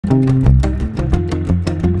Back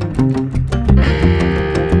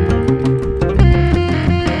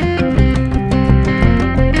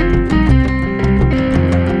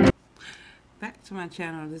to my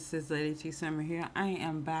channel. This is Lady T Summer here. I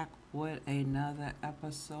am back with another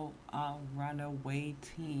episode of Runaway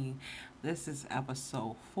Teen. This is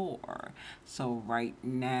episode 4. So right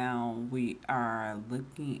now we are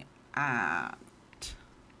looking at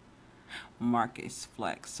Marcus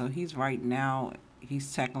Flex. So he's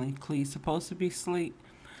technically supposed to be asleep,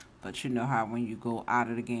 but you know how when you go out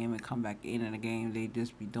of the game and come back in the game, they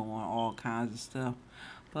just be doing all kinds of stuff.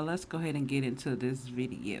 But let's go ahead and get into this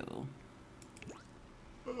video.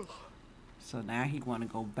 So now he want to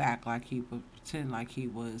go back like he would pretend like he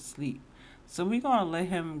was asleep. So we're going to let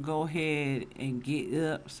him go ahead and get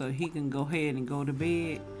up so he can go ahead and go to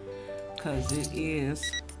bed, because it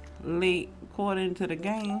is late according to the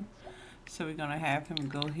game. So we're going to have him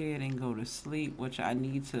go ahead and go to sleep, which I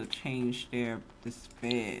need to change this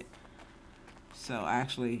bed. So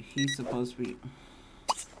actually he's supposed to be...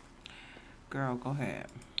 Girl, go ahead.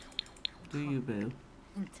 Do you, boo?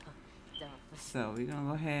 So we're gonna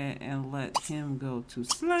go ahead and let him go to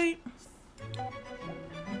sleep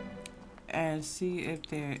and see if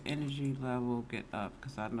their energy level get up,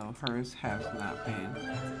 because I know hers has not been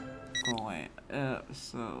going up.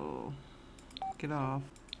 So get off.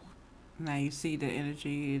 Now you see the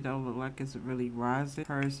energy, it don't look like it's really rising.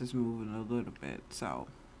 Hers is moving a little bit. So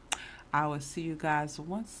I will see you guys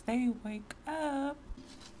once they wake up.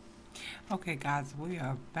 Okay guys, we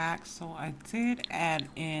are back. So I did add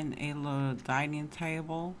in a little dining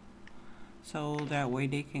table so that way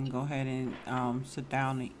they can go ahead and sit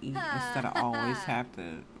down and eat instead of always have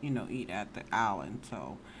to, you know, eat at the island.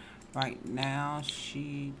 So right now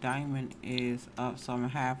Diamond is up, so I'm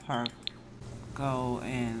gonna have her go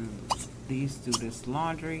and at least do this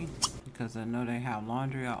laundry, because I know they have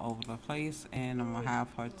laundry all over the place, and I'm gonna have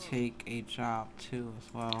her take a job too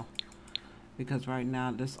as well, because right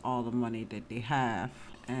now that's all the money that they have.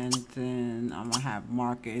 And then I'm gonna have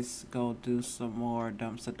Marcus go do some more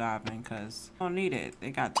dumpster diving, because they don't need it.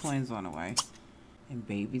 They got twins on the way, and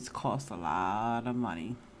babies cost a lot of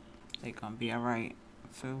money. They gonna be all right.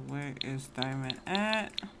 So where is Diamond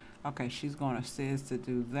at? Okay, she's going upstairs to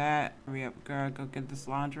do that. Hurry up, girl, go get this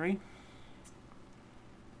laundry.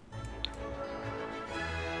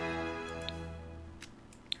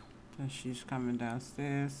 She's coming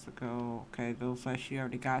downstairs to go. Okay, looks like she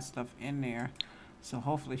already got stuff in there, so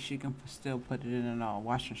hopefully she can still put it in a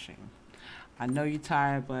washing machine. I know you're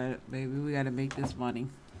tired, but baby, we gotta make this money.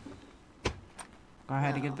 Go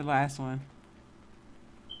ahead and get the last one,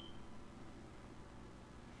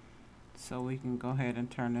 so we can go ahead and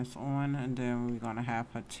turn this on, and then we're gonna have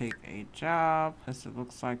her take a job, because it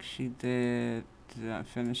looks like she did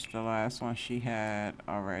finish the last one she had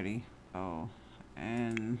already. Oh,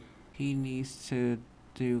 and he needs to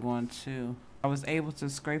do one too. I was able to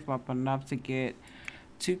scrape up enough to get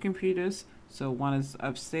 2 computers. So one is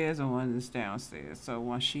upstairs and one is downstairs. So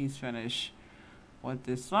once she's finished with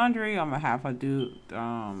this laundry, I'm gonna have her do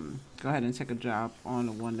go ahead and take a job on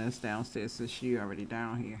the one that's downstairs, since she already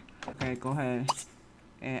down here. Okay, go ahead.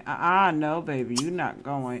 And no baby, you're not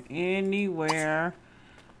going anywhere,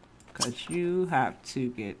 because you have to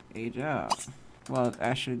get a job. Well,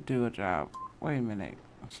 I should do a job. Wait a minute.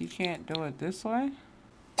 She can't do it this way?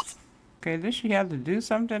 Okay, did she have to do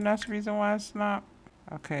something? That's the reason why it's not.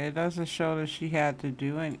 Okay, it doesn't show that she had to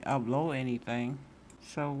do any upload anything.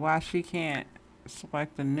 So why she can't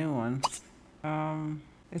select a new one?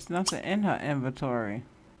 It's nothing in her inventory.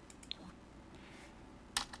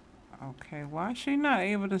 Okay, why is she not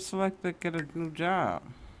able to select to get a new job?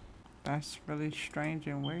 That's really strange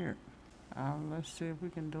and weird. Let's see if we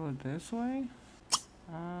can do it this way.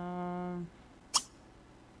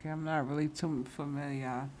 Okay, I'm not really too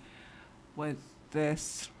familiar with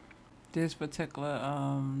this particular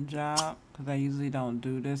job, because I usually don't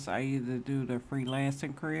do this. I either do the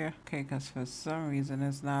freelancing career. Okay, because for some reason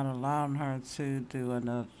it's not allowing her to do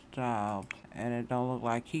another job, and it don't look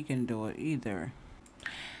like he can do it either.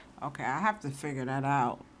 Okay, I have to figure that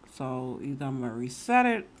out. So either I'm gonna reset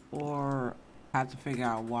it, or I have to figure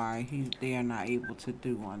out why they are not able to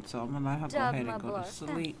do one. So I'm gonna let her go ahead and go to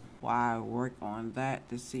sleep while I work on that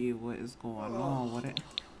to see what is going on with it.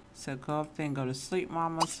 So go up there and go to sleep,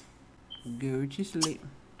 mamas. Go to sleep.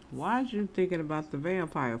 Why is you thinking about the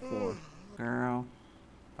vampire for? Girl,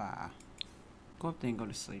 bye. Go up there and go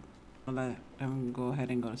to sleep. I'll let them go ahead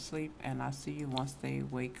and go to sleep, and I'll see you once they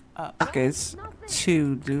wake up. It's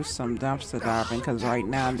to do some dumpster diving, because right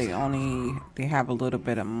now they have a little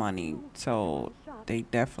bit of money, so they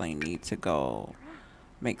definitely need to go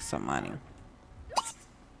make some money.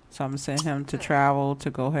 So I'm sending him to travel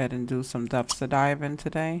to go ahead and do some dumpster diving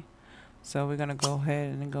today. So we're gonna go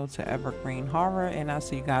ahead and go to Evergreen Harbor, and I'll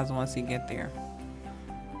see you guys once he get there.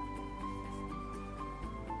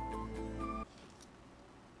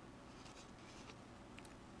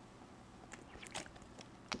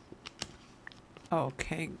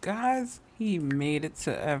 Okay guys, he made it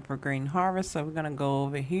to Evergreen Harbor, so we're gonna go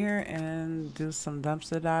over here and do some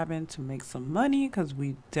dumpster diving to make some money, because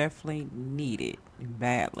we definitely need it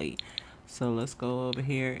badly. So let's go over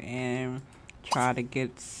here and try to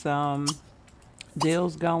get some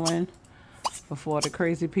deals going before the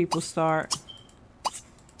crazy people start,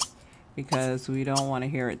 because we don't want to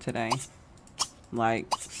hear it today.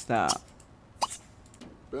 Like, stop.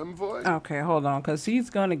 Okay, hold on, because he's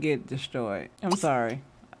gonna get destroyed. I'm sorry,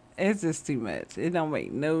 it's just too much. It don't make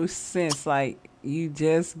no sense. Like, you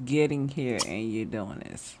just getting here and you're doing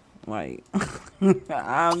this. Like,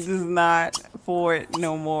 I'm just not for it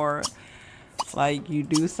no more. Like, you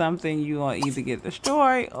do something, you gonna either get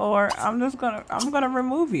destroyed, or I'm gonna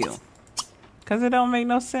remove you, because it don't make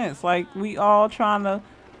no sense. Like, we trying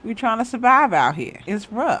to survive out here. It's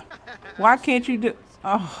rough. Why can't you do?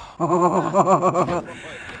 Oh,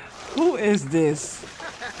 who is this?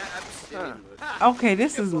 Okay,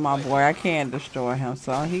 this is my boy. I can't destroy him,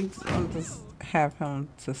 so I'll just have him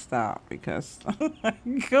to stop, because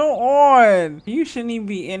go on. You shouldn't even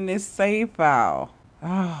be in this save file.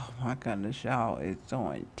 Oh my goodness, y'all is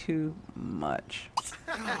doing too much.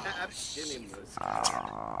 I should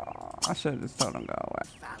have just told him go away.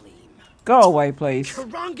 Go away, please.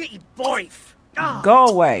 Go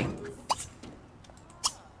away.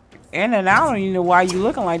 And then I don't even know why you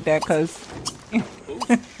looking like that, cause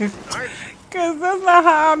that's not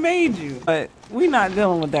how I made you. But we not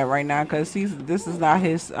dealing with that right now, cause this is not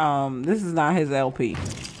his LP.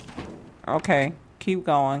 Okay, keep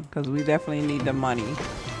going, cause we definitely need the money.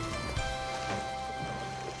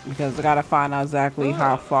 Because I gotta find out exactly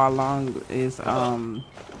how far along is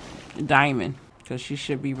Diamond, cause she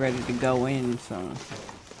should be ready to go in soon.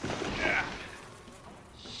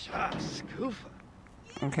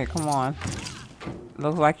 Okay, come on.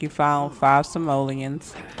 Looks like you found 5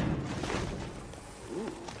 simoleons.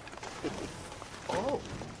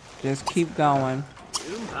 Just keep going.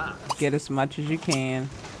 Get as much as you can.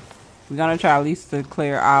 We're gonna try at least to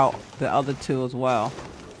clear out the other 2 as well.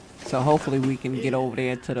 So hopefully we can get over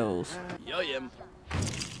there to those.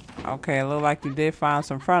 Okay, it looks like you did find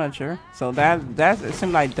some furniture. So it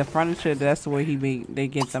seems like the furniture, that's where they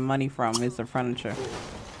get the money from, is the furniture.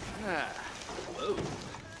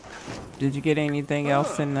 Did you get anything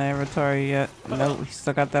else in the inventory yet? Nope, he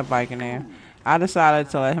still got that bike in there. I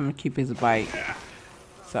decided to let him keep his bike.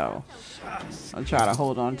 So I'll try to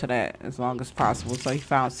hold on to that as long as possible. So he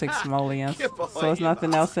found 6 simoleons. So there's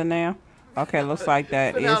nothing else in there? Okay, looks like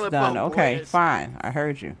that is done. Okay, fine. I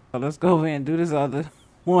heard you. So let's go over and do this other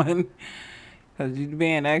one, because you're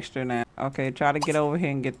being extra now. Okay, try to get over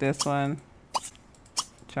here and get this one.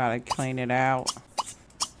 Try to clean it out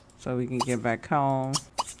so we can get back home,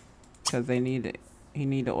 because he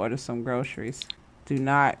need to order some groceries. Do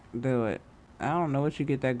not do it. I don't know what you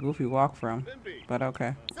get that goofy walk from, but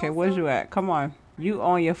okay. Okay, where's you at? Come on. You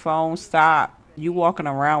on your phone. Stop. You walking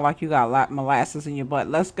around like you got a lot of molasses in your butt.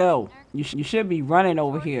 Let's go. You should be running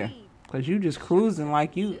over here, because you just cruising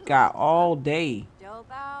like you got all day.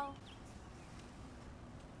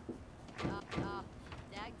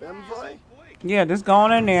 Yeah, just go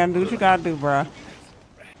on in there and do what you gotta do, bruh.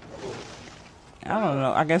 I don't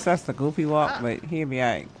know. I guess that's the goofy walk, but he'll be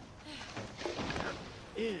alright.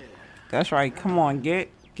 That's right. Come on, get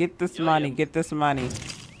this money. Get this money.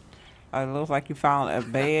 It looks like you found a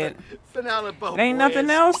bed. There ain't nothing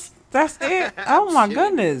else? That's it? Oh my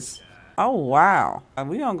goodness. Oh wow.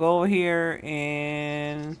 We gonna go over here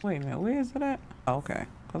and wait a minute, where is it at? Okay.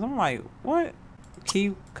 Cause I'm like, what?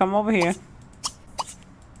 Come over here.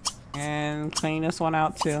 And clean this one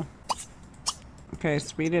out too. Okay,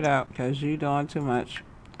 speed it up, because you doing too much.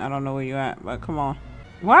 I don't know where you at, but come on.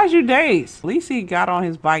 Why is you dazed? At least he got on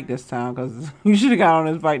his bike this time, because you should have got on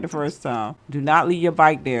his bike the first time. Do not leave your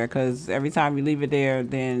bike there, because every time you leave it there,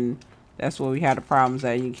 then that's where we had the problems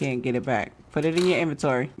at. You can't get it back. Put it in your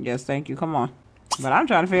inventory. Yes, thank you. Come on. But I'm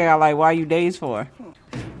trying to figure out, like, why you dazed for?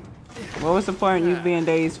 What was the point of you being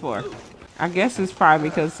dazed for? I guess it's probably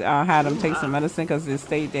because I had him take some medicine, because it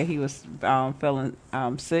stated that he was feeling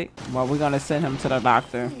sick. Well, we're going to send him to the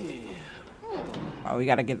doctor. Oh, we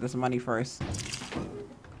got to get this money first.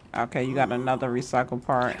 Okay, you got another recycled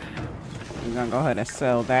part. We're going to go ahead and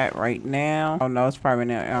sell that right now. Oh, no, it's probably in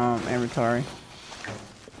the inventory.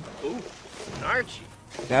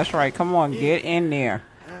 That's right. Come on, get in there.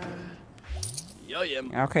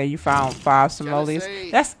 Okay, you found 5 simoleons.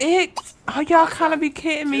 That's it? Oh, y'all kind of be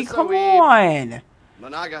kidding me. Come on.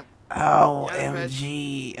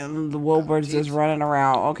 OMG. The Wilbur's just running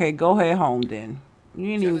around. Okay, go ahead home then.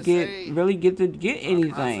 You didn't even really get to get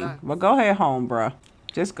anything. But go ahead home, bruh.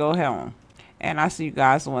 Just go ahead home. And I see you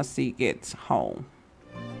guys once he gets home.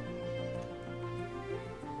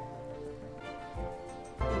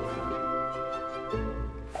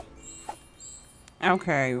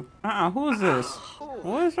 Okay. Who is this?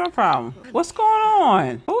 What is your problem? What's going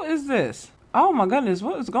on? Who is this? Oh my goodness,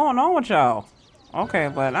 what is going on with y'all?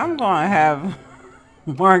 Okay, but I'm gonna have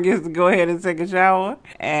Marcus go ahead and take a shower.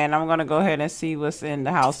 And I'm gonna go ahead and see what's in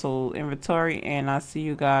the household inventory. And I'll see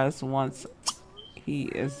you guys once he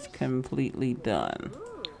is completely done.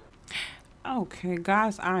 Okay,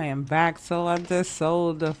 guys, I am back. So I just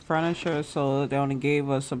sold the furniture. So they only gave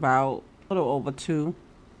us about a little over two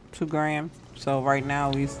grand. So right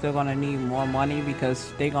now we still gonna need more money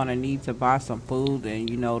because they're gonna need to buy some food, and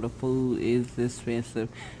you know the food is expensive.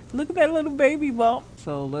 Look at that little baby bump.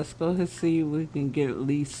 So let's go and see if we can get at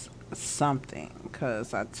least something,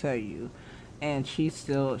 because I tell you, and she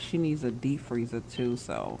needs a deep freezer too,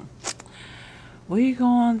 so we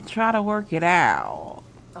gonna try to work it out.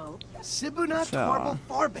 Oh,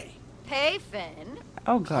 Hey, Finn.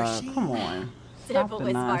 Oh God, come on. Stop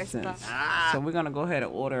the nonsense. So we're gonna go ahead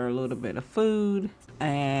and order a little bit of food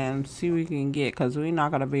and see what we can get, because we're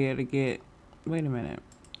not gonna be able to get. Wait a minute.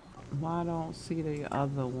 Why don't see the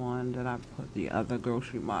other one that I put the other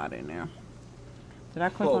grocery mod in there? Did I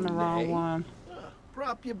click on the wrong one?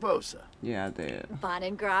 Prop your bosa. Yeah, I did. Bon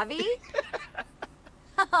and Gravi?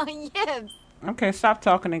 Oh, Yibs. Okay, stop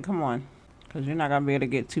talking and come on, because you're not gonna be able to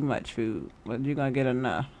get too much food, but you're gonna get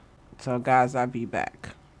enough. So guys, I'll be back.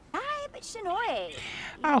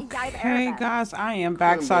 Okay, guys, I am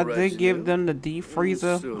back. So I did give them the deep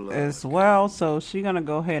freezer as well. So she's gonna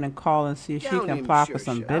go ahead and call and see if she can apply for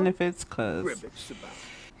some benefits, because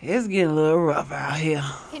it's getting a little rough out here.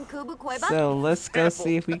 So let's go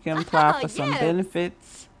see if we can apply for some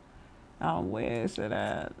benefits. Oh, where is it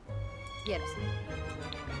at?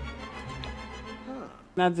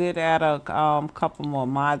 I did add a couple more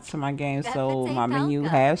mods to my game, so my menu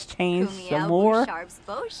has changed some more.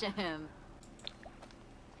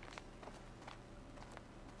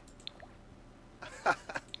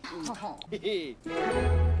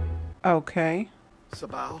 Okay.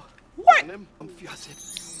 What?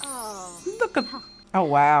 Look at. Oh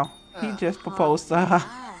wow, he just proposed to her.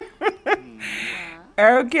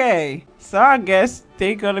 Okay, so I guess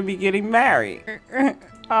they're gonna be getting married.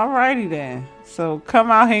 Alrighty then. So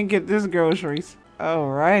come out here and get this groceries.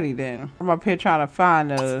 Alrighty then. I'm up here trying to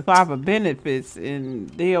find a proper benefits, and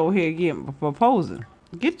they over here getting proposing.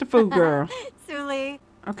 Get the food, girl.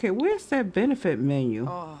 Okay, where's that benefit menu?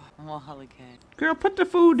 Girl, put the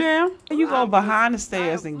food down. You go behind the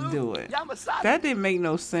stairs and do it. That didn't make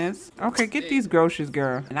no sense. Okay, get these groceries,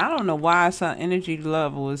 girl. And I don't know why some energy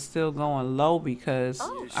level is still going low, because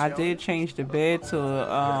I did change the bed to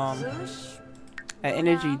an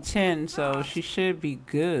energy 10, so she should be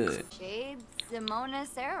good.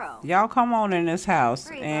 Y'all come on in this house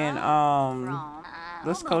and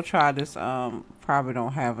let's go try this. Probably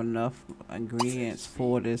don't have enough ingredients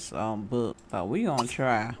for this book, but we gonna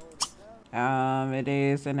try. It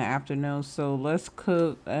is in the afternoon, so let's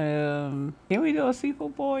cook. Can we do a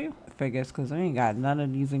seafood boil? I figure it's because we ain't got none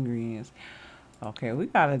of these ingredients. Okay, we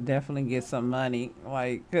gotta definitely get some money,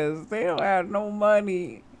 like, because they don't have no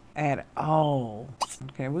money at all.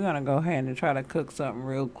 Okay, we're gonna go ahead and try to cook something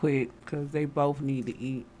real quick, because they both need to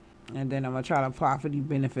eat. And then I'm gonna try to apply for these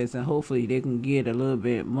benefits, and hopefully they can get a little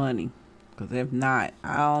bit of money, because if not,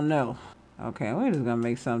 I don't know. Okay, we're just gonna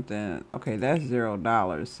make something. Okay, that's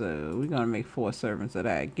 $0, so we're gonna make 4 servings of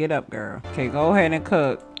that. Get up, girl. Okay, go ahead and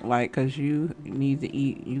cook, like, because you need to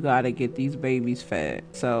eat. You gotta get these babies fed.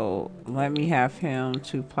 So let me have him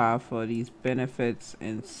to apply for these benefits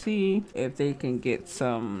and see if they can get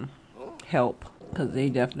some help, because they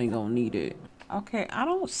definitely gonna need it. Okay, I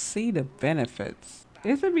don't see the benefits.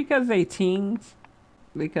 Is it because they teens?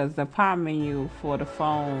 Because the pop menu for the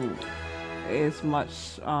phone is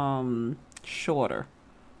much shorter,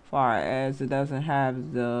 far as it doesn't have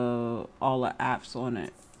all the apps on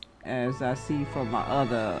it as I see from my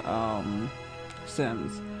other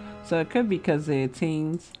Sims. So it could be because they're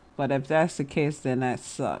teens, but if that's the case, then that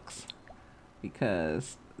sucks,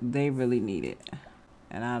 because they really need it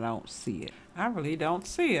and I don't see it. I really don't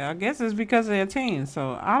see it. I guess it's because they're teens,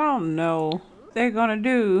 so I don't know what they're gonna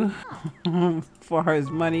do for his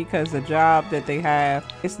money, because the job that they have,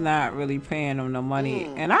 it's not really paying them no money.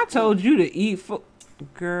 And I told you to eat food.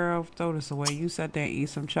 Girl, throw this away. You sat there and eat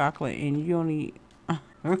some chocolate, and you only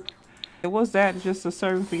Was that just a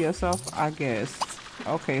serving for yourself? I guess.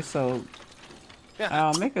 Okay, so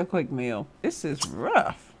make a quick meal. This is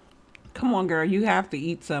rough. Come on, girl. You have to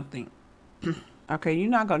eat something. Okay, you're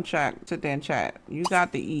not gonna sit there and chat. You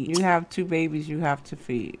got to eat. You have 2 babies you have to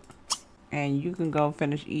feed. And you can go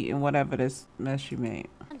finish eating whatever this mess you made.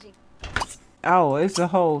 Oh, it's the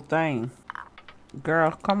whole thing.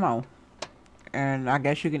 Girl, come on. And I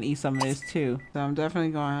guess you can eat some of this too. So I'm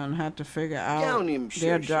definitely going to have to figure out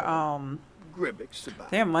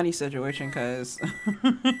their money situation, because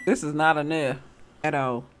this is not enough at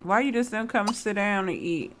all. Why you just don't come sit down and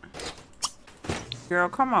eat? Girl,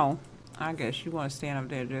 come on. I guess you want to stand up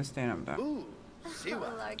there, just stand up there. Ooh,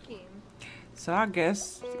 so I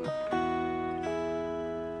guess...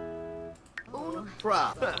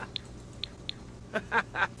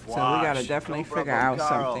 So we gotta definitely figure out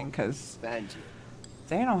something, because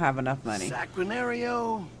they don't have enough money.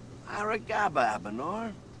 Sacranario, Aragaba,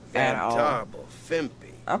 Abanor, At all. Vantarble, Fimpy.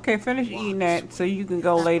 Okay, finish eating that so you can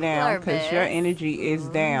go lay down, because your energy is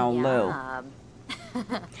down low.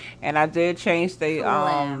 And I did change they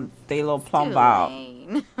little plum bob.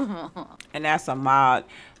 And that's a mod.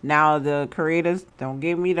 Now the creators, don't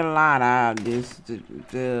give me the line.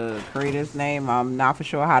 The creator's name, I'm not for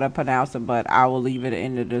sure how to pronounce it, but I will leave it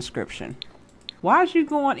in the description. Why is you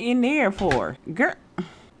going in there for? Girl,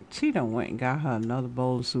 she done went and got her another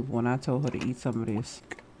bowl of soup when I told her to eat some of this.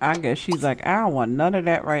 I guess she's like, I don't want none of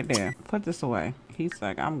that right there. Put this away. He's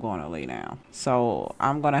like, I'm going to lay down. So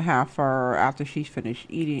I'm going to have her, after she's finished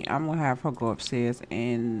eating, I'm going to have her go upstairs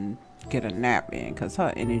and get a nap in, because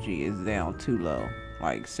her energy is down too low.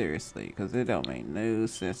 Like, seriously, because it don't make no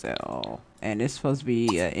sense at all. And it's supposed to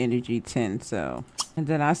be energy 10, so. And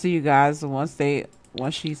then I'll see you guys once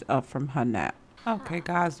she's up from her nap. Okay,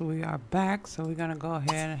 guys, we are back. So we're going to go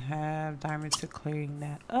ahead and have Diamond to clean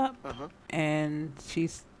that up. And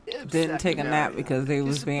she's didn't take a nap because they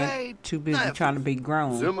was being too busy trying to be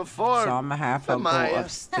grown. So I'm gonna have her go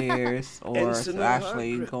upstairs or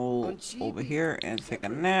actually go over here and take a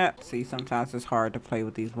nap. See, sometimes it's hard to play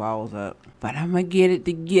with these walls up, but I'm gonna get it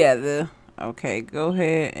together. Okay, go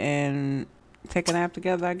ahead and take a nap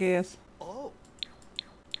together, I guess.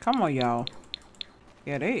 Come on, y'all.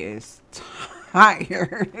 Yeah, they is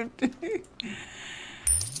tired.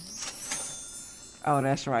 Oh,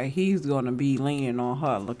 that's right. He's gonna be leaning on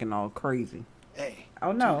her, looking all crazy. Hey.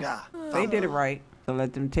 Oh no, they did it right. So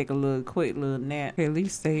let them take a quick little nap. At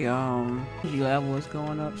least they energy level is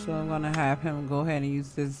going up. So I'm gonna have him go ahead and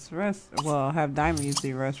use this have Diamond use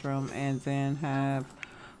the restroom, and then have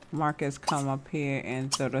Marcus come up here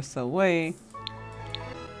and throw this away.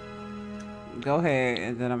 Go ahead,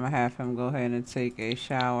 and then I'm gonna have him go ahead and take a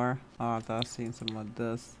shower. Oh, I thought I seen some more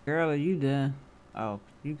dust. Girl, are you done? Oh,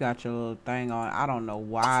 you got your little thing on. I don't know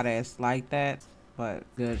why that's like that, but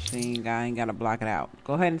good. I ain't gotta block it out.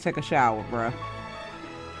 Go ahead and take a shower, bruh.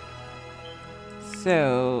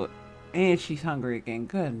 So, and she's hungry again.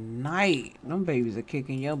 Good night. Them babies are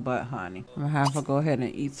kicking your butt, honey. I'm gonna have her go ahead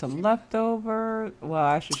and eat some leftover. Well,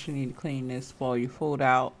 actually, she need to clean this, spoil your food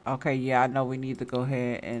out. Okay, yeah, I know we need to go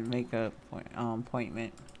ahead and make a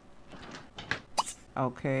appointment.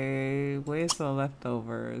 Okay, where's the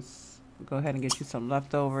leftovers? Go ahead and get you some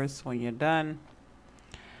leftovers when you're done.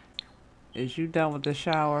 Is you done with the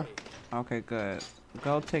shower? Okay, good.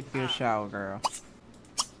 Go take your shower, girl.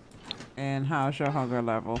 And how's your hunger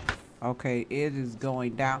level? Okay, it is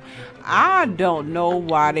going down. I don't know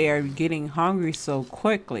why they are getting hungry so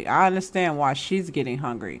quickly. I understand why she's getting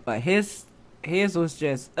hungry, but his was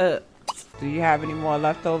just up. Do you have any more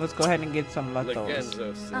leftovers? Go ahead and get some leftovers.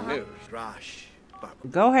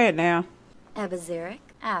 Go ahead now. Ebazeric,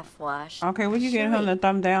 Afwash. Okay, what you getting him the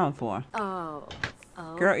thumb down for? Oh.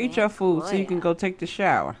 Girl, eat your food so you can go take the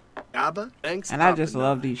shower. And I just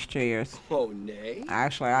love these chairs.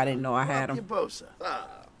 Actually, I didn't know I had them.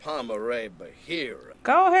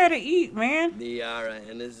 Go ahead and eat, man.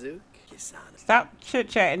 Stop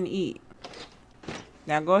chit-chatting and eat.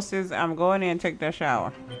 Now go, sis. I'm going in and take that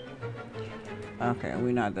shower. Okay,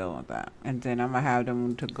 we're not dealing with that. And then I'm gonna have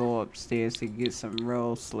them to go upstairs to get some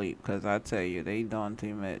real sleep, because I tell you, they doing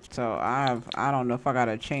too much. So I don't know if I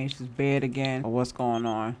gotta change this bed again or what's going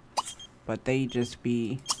on, but they just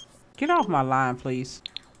be, get off my line, please.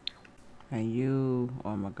 And you,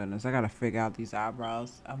 oh my goodness, I gotta figure out these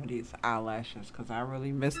eyebrows. I mean these eyelashes, because I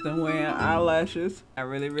really miss them wearing eyelashes. I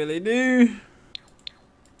really, really do.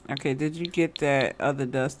 Okay, did you get that other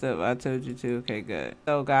dust up? I told you to. Okay, good.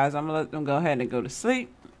 So, guys, I'm going to let them go ahead and go to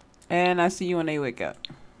sleep. And I see you when they wake up.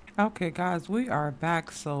 Okay, guys, we are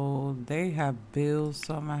back. So, they have bills.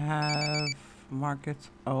 So, I'm going to have Markets.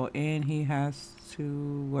 Oh, and he has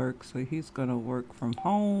to work, so he's gonna work from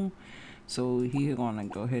home. So he's gonna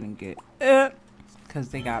go ahead and get it. Because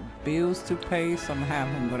they got bills to pay, so I'm gonna have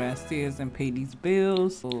him go downstairs and pay these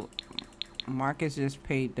bills. So Marcus just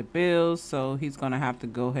paid the bills, so he's gonna have to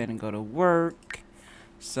go ahead and go to work.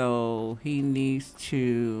 So he needs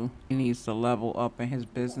to level up in his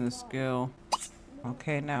business skill.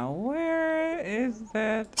 Okay, now where is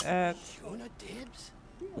that at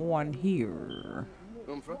on here?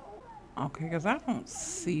 Okay, because I don't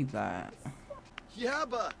see that.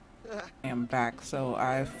 Yabba. I'm back, so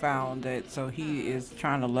I found it. So he is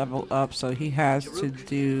trying to level up, so he has to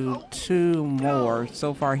do 2 more.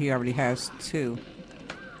 So far he already has 2.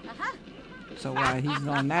 So while he's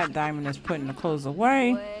on that, Diamond is putting the clothes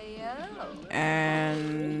away.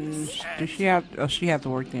 And does she have, oh, she has to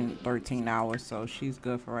work in 13 hours, so she's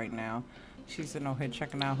good for right now. She's sitting over here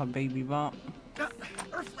checking out her baby bump.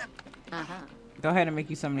 Go ahead and make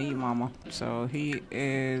you something to eat, mama. So he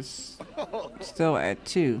is still at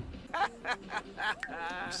 2.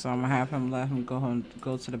 So I'm gonna have him let him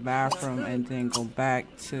go to the bathroom and then go back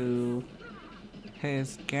to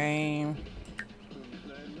his game.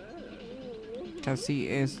 Cause he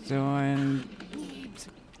is doing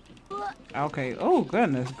okay. Oh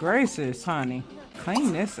goodness gracious, honey.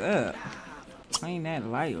 Clean this up. Clean that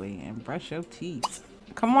lightly and brush your teeth.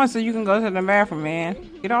 Come on, so you can go to the bathroom, man.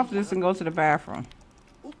 Get off this and go to the bathroom.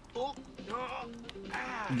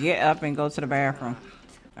 Get up and go to the bathroom.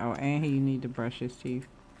 Oh, and he need to brush his teeth.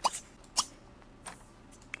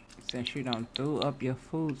 Since you don't threw up your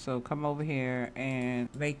food, so come over here and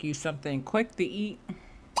make you something quick to eat.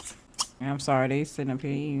 And I'm sorry, they sitting up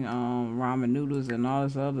here eating ramen noodles and all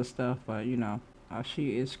this other stuff, but you know,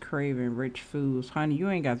 she is craving rich foods. Honey, you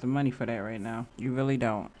ain't got the money for that right now. You really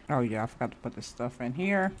don't. Oh yeah, I forgot to put this stuff in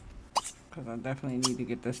here. Because I definitely need to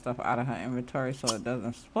get this stuff out of her inventory so it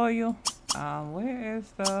doesn't spoil. Where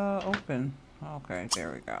is the open? Okay,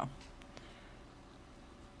 there we go.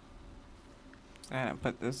 Go ahead and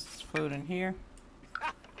put this food in here.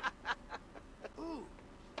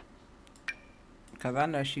 Because I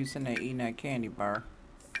know she's in there eating that candy bar.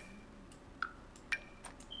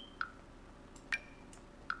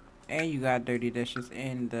 And you got dirty dishes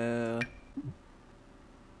in the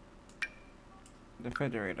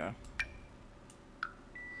refrigerator.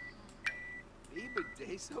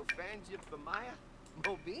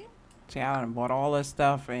 See, I done bought all this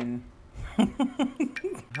stuff and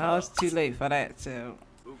oh, it's too late for that, so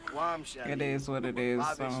it is what it is.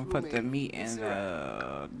 So I'm gonna put the meat in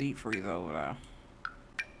the deep freezer over there.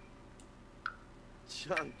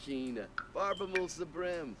 Chunkina, Barbamul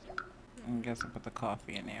Sabrim. I guess I'll put the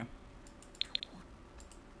coffee in there.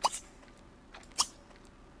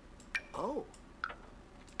 Oh.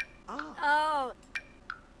 Oh.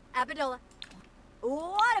 Abadola.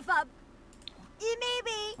 What a fub.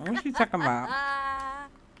 Maybe. What's she talking about?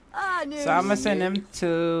 No. So I'm gonna send him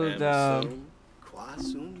to the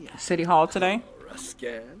city hall today.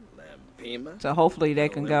 So hopefully they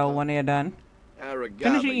can go when they're done.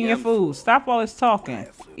 Finish eating your food. Stop all this talking.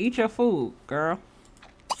 Eat your food, girl.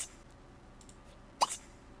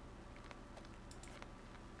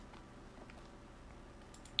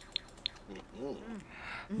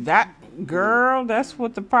 That girl, that's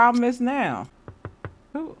what the problem is now.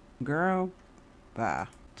 Ooh, girl, bye.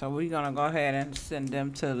 So we're gonna go ahead and send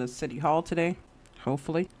them to the city hall today.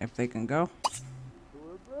 Hopefully, if they can go.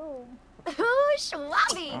 Ooh,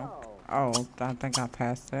 Schwabby. Oh, I think I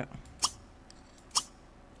passed that.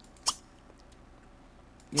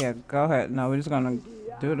 Yeah, go ahead. No, we're just gonna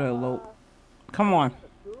do the elope. Come on.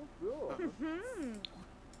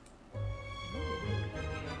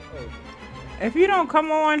 If you don't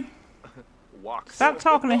come on, stop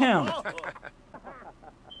talking to him.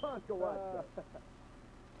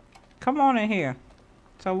 Come on in here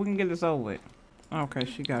so we can get this over with. Okay,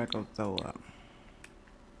 she gotta go throw up.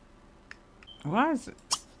 Why is it?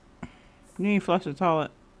 You ain't flush the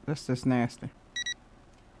toilet? That's just nasty.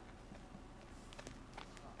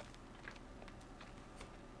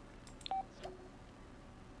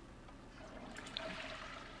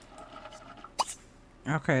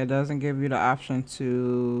 Okay, it doesn't give you the option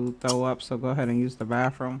to throw up, so go ahead and use the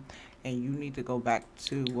bathroom. And you need to go back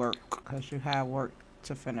to work because you have work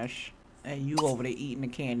to finish. And you over there eating the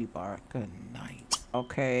candy bar. Good night.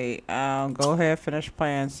 Okay, go ahead, finish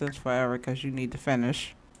playing Sims Forever because you need to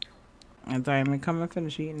finish. And Diamond, come and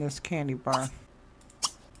finish eating this candy bar.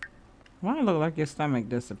 Why it look like your stomach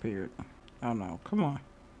disappeared? Oh no, come on.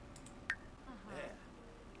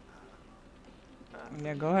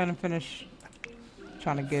 Yeah, go ahead and finish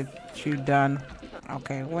trying to get you done.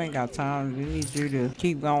 Okay, we ain't got time. We need you to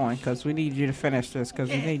keep going because we need you to finish this because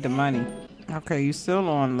we need the money. Okay, you still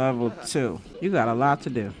on level 2. You got a lot to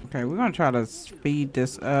do. Okay, we're gonna try to speed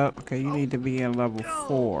this up. Okay, you need to be in level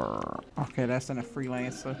 4. Okay, that's in a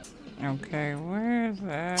freelancer. Okay, where's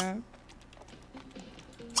that?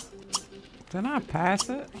 Did I pass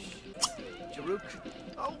it?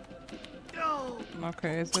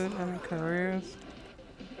 Okay, is it in careers?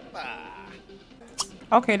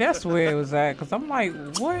 Okay, that's where it was at, because I'm like,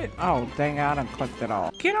 what? Oh, dang, I done clicked it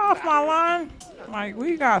off. Get off my line! Like,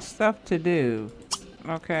 we got stuff to do.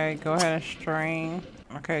 Okay, go ahead and stream.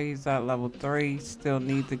 Okay, he's at level 3. Still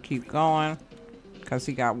need to keep going, because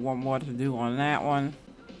he got one more to do on that one.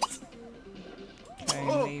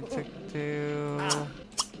 Okay, need to do...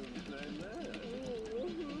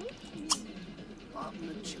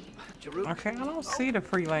 Okay, I don't see the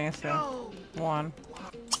freelancer one.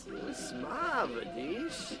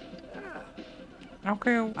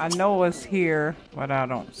 Okay, I know it's here, but I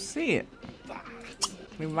don't see it.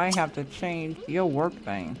 We might have to change your work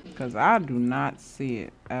thing, because I do not see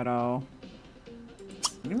it at all.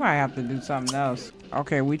 You might have to do something else.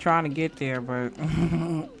 Okay, we trying to get there, but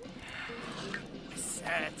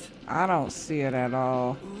I don't see it at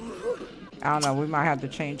all. I don't know, we might have to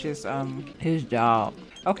change his job.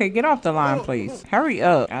 Okay, get off the line, please. Hurry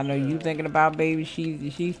up. I know you thinking about baby.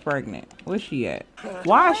 She's pregnant. Where's she at?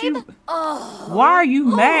 Why is you? Why are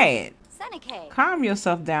you mad? Calm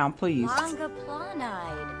yourself down, please.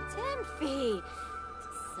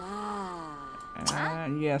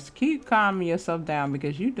 Yes, keep calming yourself down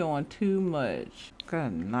because you're doing too much.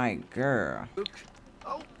 Good night, girl.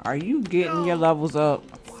 Are you getting your levels up?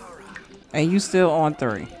 And you still on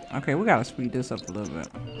 3. Okay, we gotta speed this up a little bit.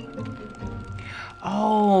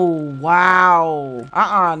 Oh,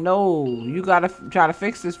 wow. No. You gotta try to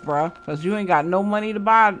fix this, bruh. Because you ain't got no money to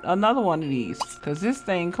buy another one of these. Because this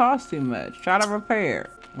thing costs too much. Try to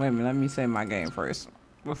repair. Wait a minute. Let me save my game first.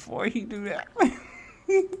 Before you do that.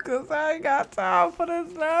 Because I ain't got time for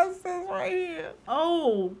this nonsense right here.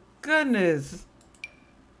 Oh, goodness.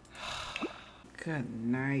 Good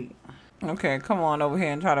night. Okay, come on over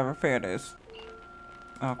here and try to repair this.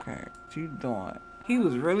 Okay. What you doing? He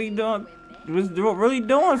was really doing... really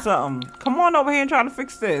doing something. Come on over here and try to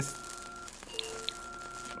fix this.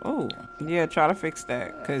 Oh, yeah, try to fix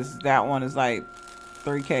that. Because that one is like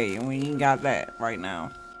 3K and we ain't got that right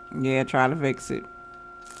now. Yeah, try to fix it.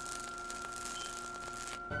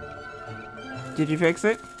 Did you fix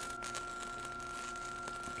it?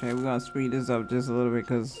 Okay, we're going to speed this up just a little bit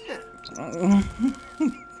because...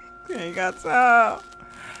 ain't got time.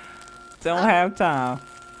 Don't have time.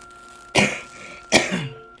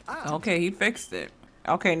 Okay, he fixed it.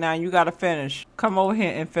 Okay, now you gotta finish. Come over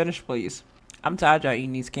here and finish, please. I'm tired of y'all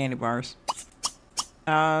eating these candy bars.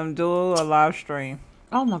 Do a live stream.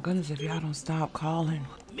 Oh my goodness, if y'all don't stop calling.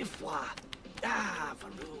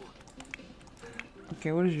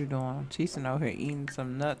 Okay, what is you doing? She's sitting over here eating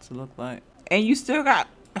some nuts, it look like. And you still got...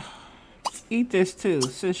 Eat this too,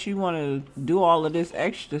 since you want to do all of this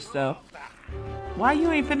extra stuff. Why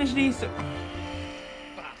you ain't finished these?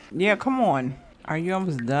 Yeah, come on. Are you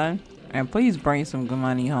almost done? And please bring some good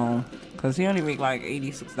money home. Because he only make like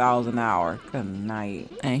 $86 an hour. Good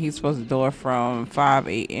night. And he's supposed to do it from 5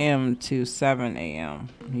 a.m. to 7 a.m.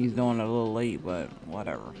 He's doing it a little late, but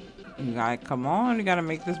whatever. You gotta come on. You gotta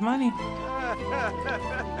make this money.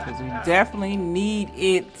 Because we definitely need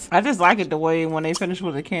it. I just like it the way when they finish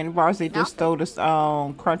with the candy bars, they just throw this,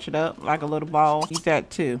 crunch it up like a little ball. Eat that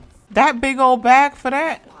too. That big old bag for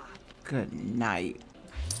that? Good night.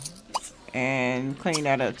 And clean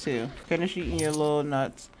that up too. Finish eating your little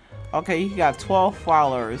nuts. Okay, you got 12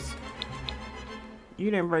 followers. You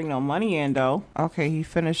didn't bring no money in though. Okay, he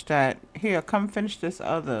finished that. Here, come finish this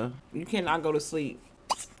other. You cannot go to sleep.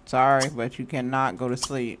 Sorry, but you cannot go to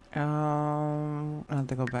sleep. I have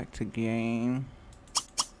to go back to game.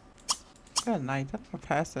 Good night. I'll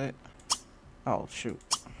pass it. Oh shoot.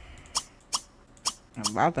 I'm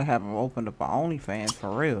about to have him open up an OnlyFans for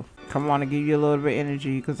real. Come on and give you a little bit of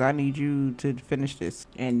energy because I need you to finish this.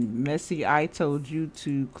 And Missy, I told you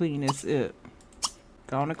to clean this up.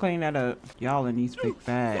 Go on and clean that up. Y'all in these big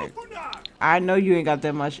bags. I know you ain't got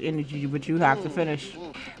that much energy, but you have to finish.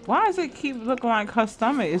 Why does it keep looking like her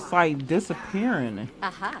stomach is like disappearing?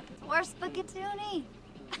 Aha. Or spaghetti.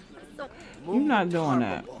 You're not doing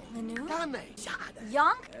that.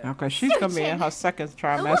 Young? Okay, she's gonna be in her second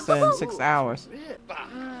trimester in 6 hours.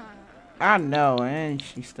 I know, and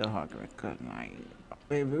she's still hungry. Good night.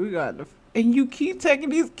 Baby, we got the... And you keep taking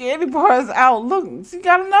these candy bars out. Look, she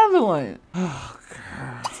got another one. Oh,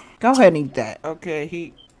 God. Go ahead and eat that. Okay,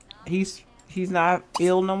 he's not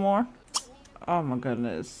ill no more? Oh my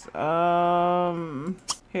goodness.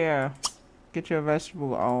 Here, get your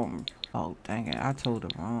vegetable on. Oh, dang it. I told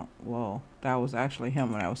him wrong. Whoa, that was actually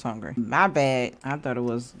him when I was hungry. My bad. I thought it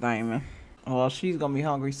was Diamond. Well, she's gonna be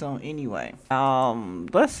hungry soon anyway.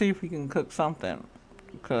 Let's see if we can cook something.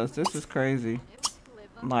 Because this is crazy.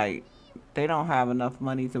 Like, they don't have enough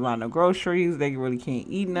money to buy no groceries. They really can't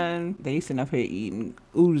eat nothing. They sitting up here eating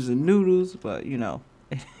oodles and noodles. But, you know,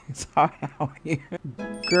 it's hard out here.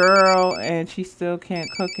 Girl, and she still can't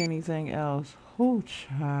cook anything else. Oh,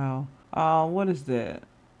 child. What is that?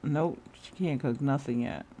 Nope, she can't cook nothing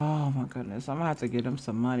yet. Oh my goodness, I'm gonna have to get him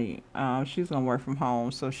some money. She's gonna work from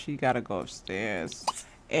home, so she gotta go upstairs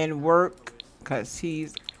and work because he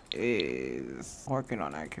is working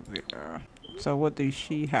on that computer. So what does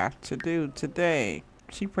she have to do today?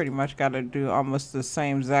 She pretty much gotta do almost the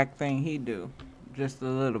same exact thing he do, just a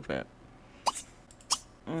little bit.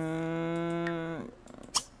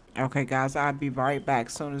 Okay guys, I'll be right back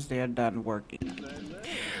as soon as they're done working.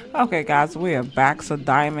 Okay guys, we are back. So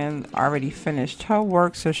Diamond already finished her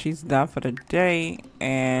work, so she's done for the day,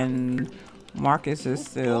 and Marcus is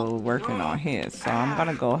still working on his. So I'm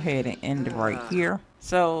gonna go ahead and end it right here.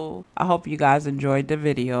 So I hope you guys enjoyed the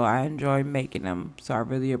video. I enjoyed making them, so I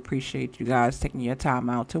really appreciate you guys taking your time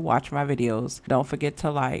out to watch my videos. Don't forget to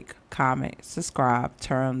like, comment, subscribe,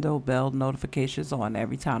 turn the bell notifications on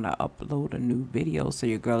every time I upload a new video, so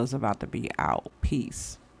your girl is about to be out.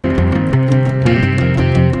 Peace.